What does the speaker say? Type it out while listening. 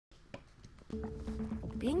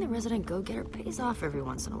Being the resident go-getter pays off every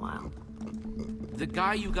once in a while. The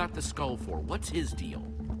guy you got the skull for, what's his deal?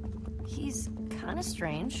 He's kind of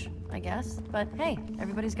strange, I guess. But hey,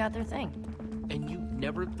 everybody's got their thing. And you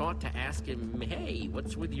never thought to ask him, hey,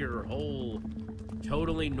 what's with your whole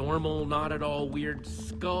totally normal, not at all weird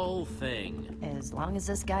skull thing? As long as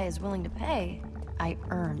this guy is willing to pay, I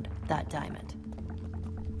earned that diamond.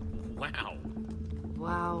 Wow.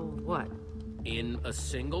 Wow, what? In a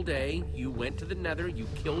single day, you went to the Nether, you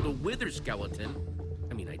killed a wither skeleton.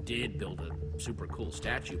 I mean, I did build a super cool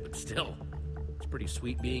statue, but still, it's pretty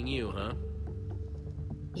sweet being you, huh?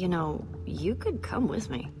 You know, you could come with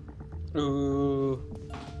me. Ooh.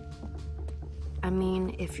 I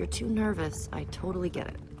mean, if you're too nervous, I totally get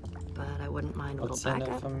it. But I wouldn't mind a What's little in it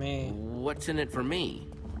backup. for me? What's in it for me?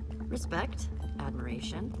 Respect,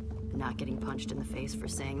 admiration, not getting punched in the face for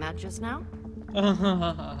saying that just now.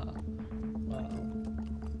 Well,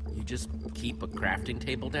 You just keep a crafting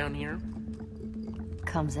table down here?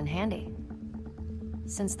 Comes in handy.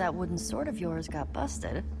 Since that wooden sword of yours got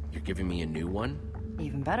busted, You're giving me a new one?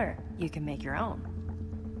 even better, you can make your own.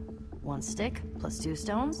 1 stick plus 2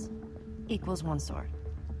 stones equals 1 sword.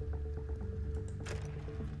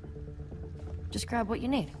 Just grab what you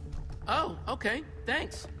need. Oh, okay,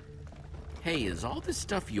 thanks. Hey, is all this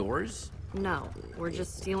stuff yours? No, we're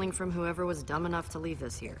just stealing from whoever was dumb enough to leave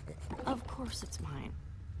this here. Of course it's mine.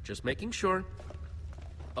 Just making sure.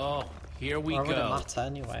 Oh, here we why would it go. matter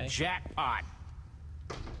anyway? Jackpot.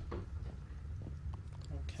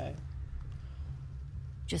 Okay.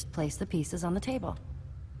 Just place the pieces on the table.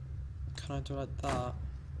 Can I do like that?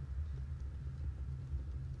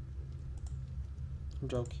 I'm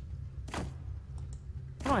joking.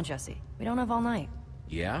 Come on, Jesse. We don't have all night.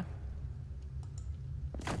 Yeah?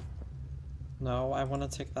 No, I want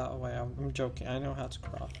to take that away. I'm joking. I know how to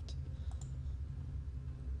craft.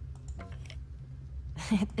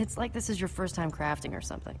 It's like this is your first time crafting or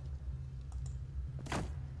something.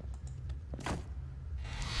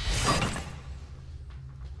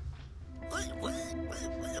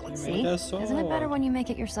 You See? made a Isn't it better sword. when you make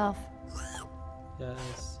it yourself?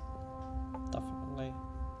 Yes, definitely.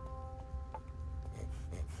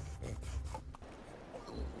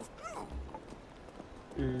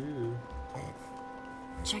 Ooh.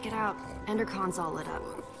 Check it out. Endercon's all lit up.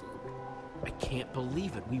 I can't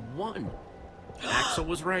believe it. We won. Axel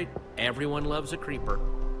was right. Everyone loves a creeper.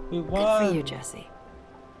 We Good won. for you, Jesse.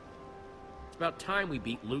 It's about time we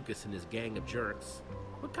beat Lucas and his gang of jerks.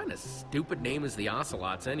 What kind of stupid name is the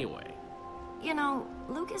Ocelots anyway? You know,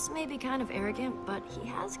 Lucas may be kind of arrogant, but he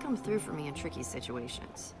has come through for me in tricky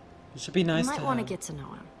situations. You should be nice You to might want to him. get to know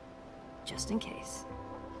him, just in case.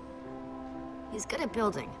 He's good at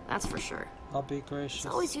building, that's for sure. I'll be gracious.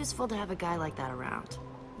 It's always useful to have a guy like that around,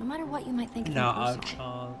 no matter what you might think of him Not a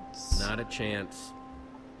personally. chance. Not a chance.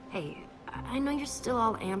 Hey, I know you're still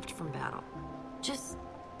all amped from battle. Just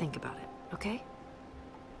think about it, okay?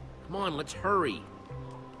 Come on, let's hurry.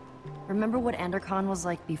 Remember what EnderCon was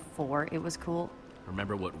like before it was cool?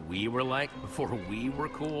 Remember what we were like before we were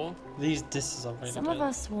cool? These disses are really Some good. of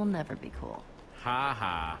us will never be cool. Ha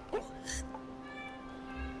ha.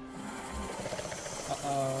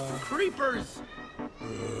 Uh-oh. Creepers!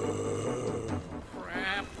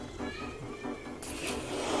 Crap.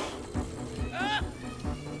 Ah!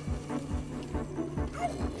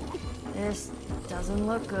 This doesn't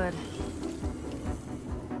look good.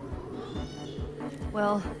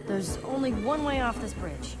 Well, there's only one way off this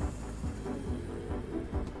bridge.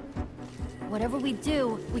 Whatever we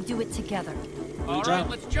do it together. All right, jump.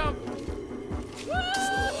 let's jump.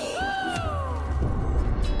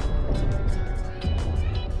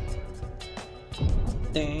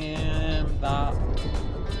 Damn that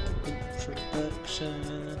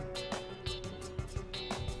introduction.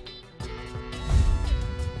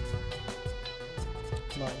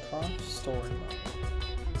 Minecraft story mode.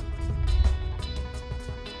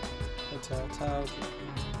 Hotel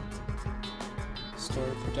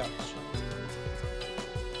story production.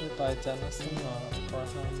 Made by Dennis and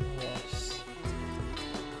Abraham Ross.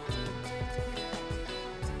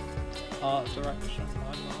 Art direction by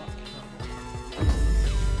Mark Hamill.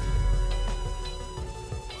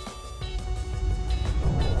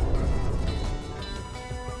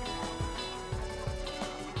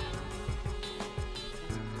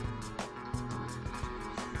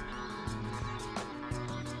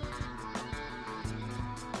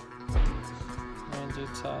 Randy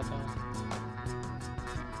Tado.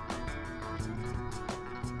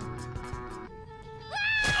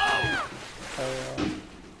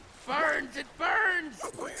 Burns, it burns!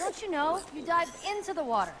 Don't you know? You dive into the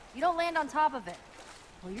water. You don't land on top of it.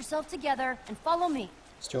 Pull yourself together and follow me.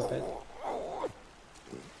 Stupid.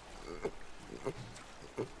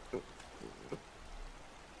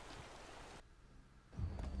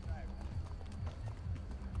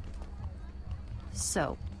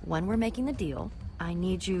 So, when we're making the deal, I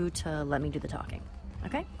need you to let me do the talking,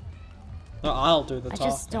 okay? No, I'll do the I talking.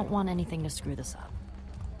 just don't want anything to screw this up.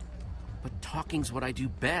 But talking's what I do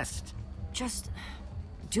best. Just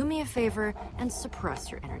do me a favor and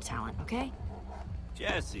suppress your inner talent, okay?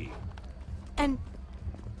 Jesse. And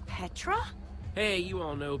Petra? Hey, you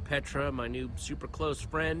all know Petra, my new super close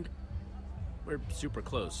friend. We're super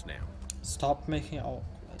close now. Stop making it awkward.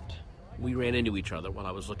 We ran into each other while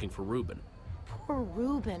I was looking for Reuben. Poor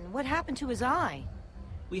Reuben. What happened to his eye?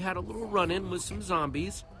 We had a little run-in with some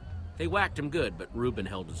zombies. They whacked him good, but Reuben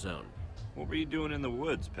held his own. What were you doing in the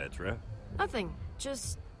woods, Petra? Nothing.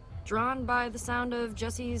 Just drawn by the sound of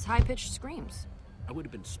Jesse's high-pitched screams. I would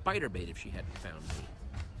have been spider bait if she hadn't found me.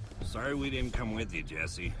 Sorry we didn't come with you,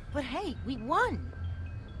 Jesse. But hey, we won.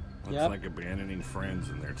 Looks Yep. like abandoning friends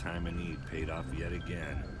in their time of need paid off yet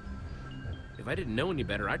again. If I didn't know any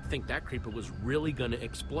better, I'd think that creeper was really gonna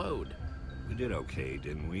explode. We did okay,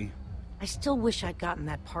 didn't we? I still wish I'd gotten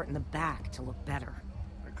that part in the back to look better.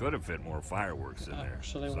 I could have fit more fireworks in there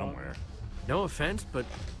Actually, what? somewhere. No offense, but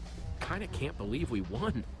kinda can't believe we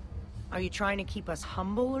won. Are you trying to keep us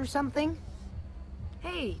humble or something?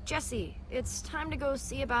 Hey, Jesse, it's time to go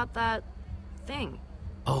see about that thing.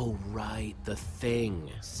 Oh, right, the thing.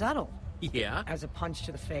 Subtle. Yeah? As a punch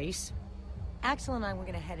to the face. Axel and I were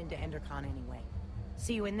gonna head into Endercon anyway.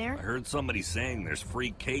 See you in there? I heard somebody saying there's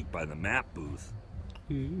free cake by the map booth.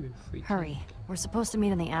 Ooh, free Hurry. We're supposed to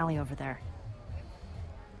meet in the alley over there.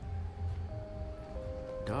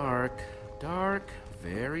 Dark, dark,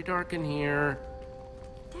 very dark in here.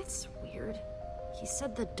 That's weird. He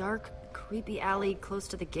said the dark, creepy alley close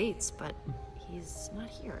to the gates, but he's not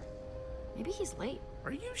here. Maybe he's late.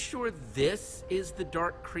 Are you sure this is the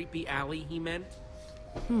dark, creepy alley he meant?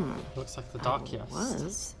 Looks like the dock, yes.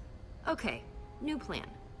 Was. Okay, new plan.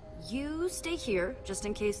 You stay here, just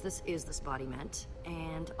in case this is the spot he meant,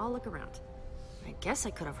 and I'll look around. I guess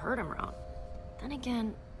I could have heard him wrong. Then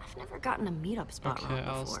again, I've never gotten a meetup spot Okay, wrong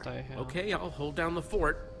I'll before. stay here. Okay, I'll hold down the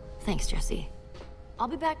fort. Thanks, Jesse. I'll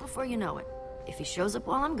be back before you know it. If he shows up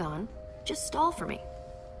while I'm gone, just stall for me.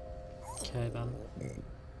 Okay, then.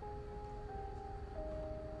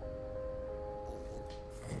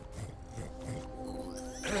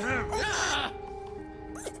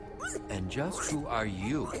 And just who are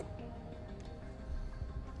you?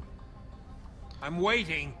 I'm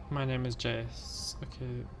waiting. My name is Jace.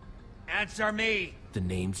 Okay. Answer me. The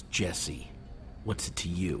name's Jesse. What's it to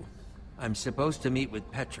you? I'm supposed to meet with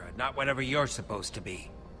Petra, not whatever you're supposed to be.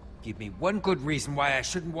 Give me one good reason why I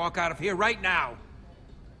shouldn't walk out of here right now.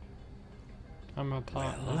 I'm a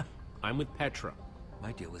partner. Well, I'm with Petra.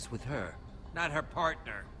 my deal is with her, not her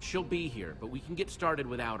partner. She'll be here, but we can get started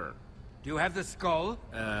without her. Do you have the skull?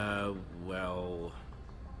 Well...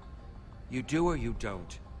 You do or you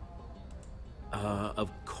don't? Of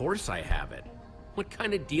course I have it. What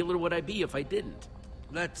kind of dealer would I be if I didn't?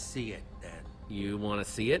 Let's see it, then. You want to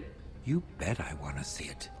see it? You bet I want to see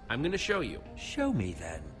it. I'm gonna show you. Show me,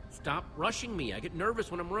 then. Stop rushing me. I get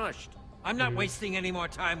nervous when I'm rushed. I'm not wasting any more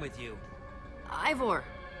time with you. Ivor!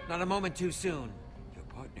 Not a moment too soon. Your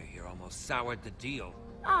partner here almost soured the deal.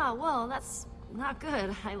 Ah, well, that's not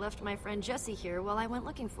good. I left my friend Jesse here while I went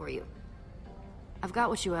looking for you. I've got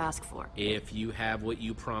what you asked for. If you have what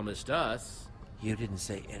you promised us... You didn't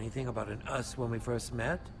say anything about an us when we first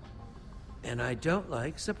met. And I don't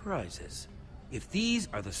like surprises. If these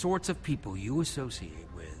are the sorts of people you associate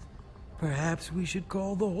with, perhaps we should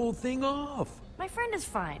call the whole thing off. My friend is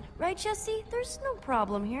fine, right, Jesse? There's no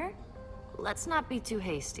problem here. Let's not be too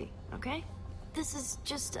hasty, okay? This is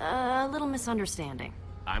just a little misunderstanding.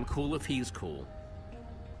 I'm cool if he's cool.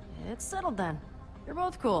 It's settled then. You're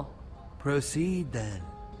both cool. Proceed, then.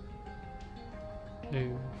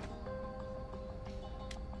 Ooh.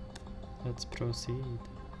 Let's proceed.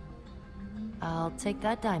 I'll take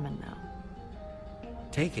that diamond now.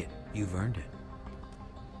 Take it. You've earned it.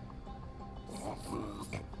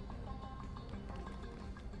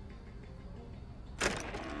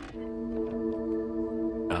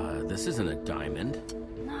 This isn't a diamond.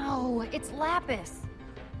 No, it's lapis.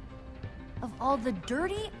 Of all the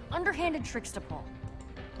dirty, underhanded tricks to pull.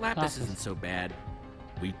 Lapis isn't so bad.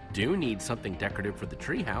 We do need something decorative for the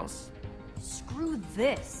treehouse. Screw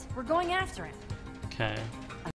this. We're going after him. Okay.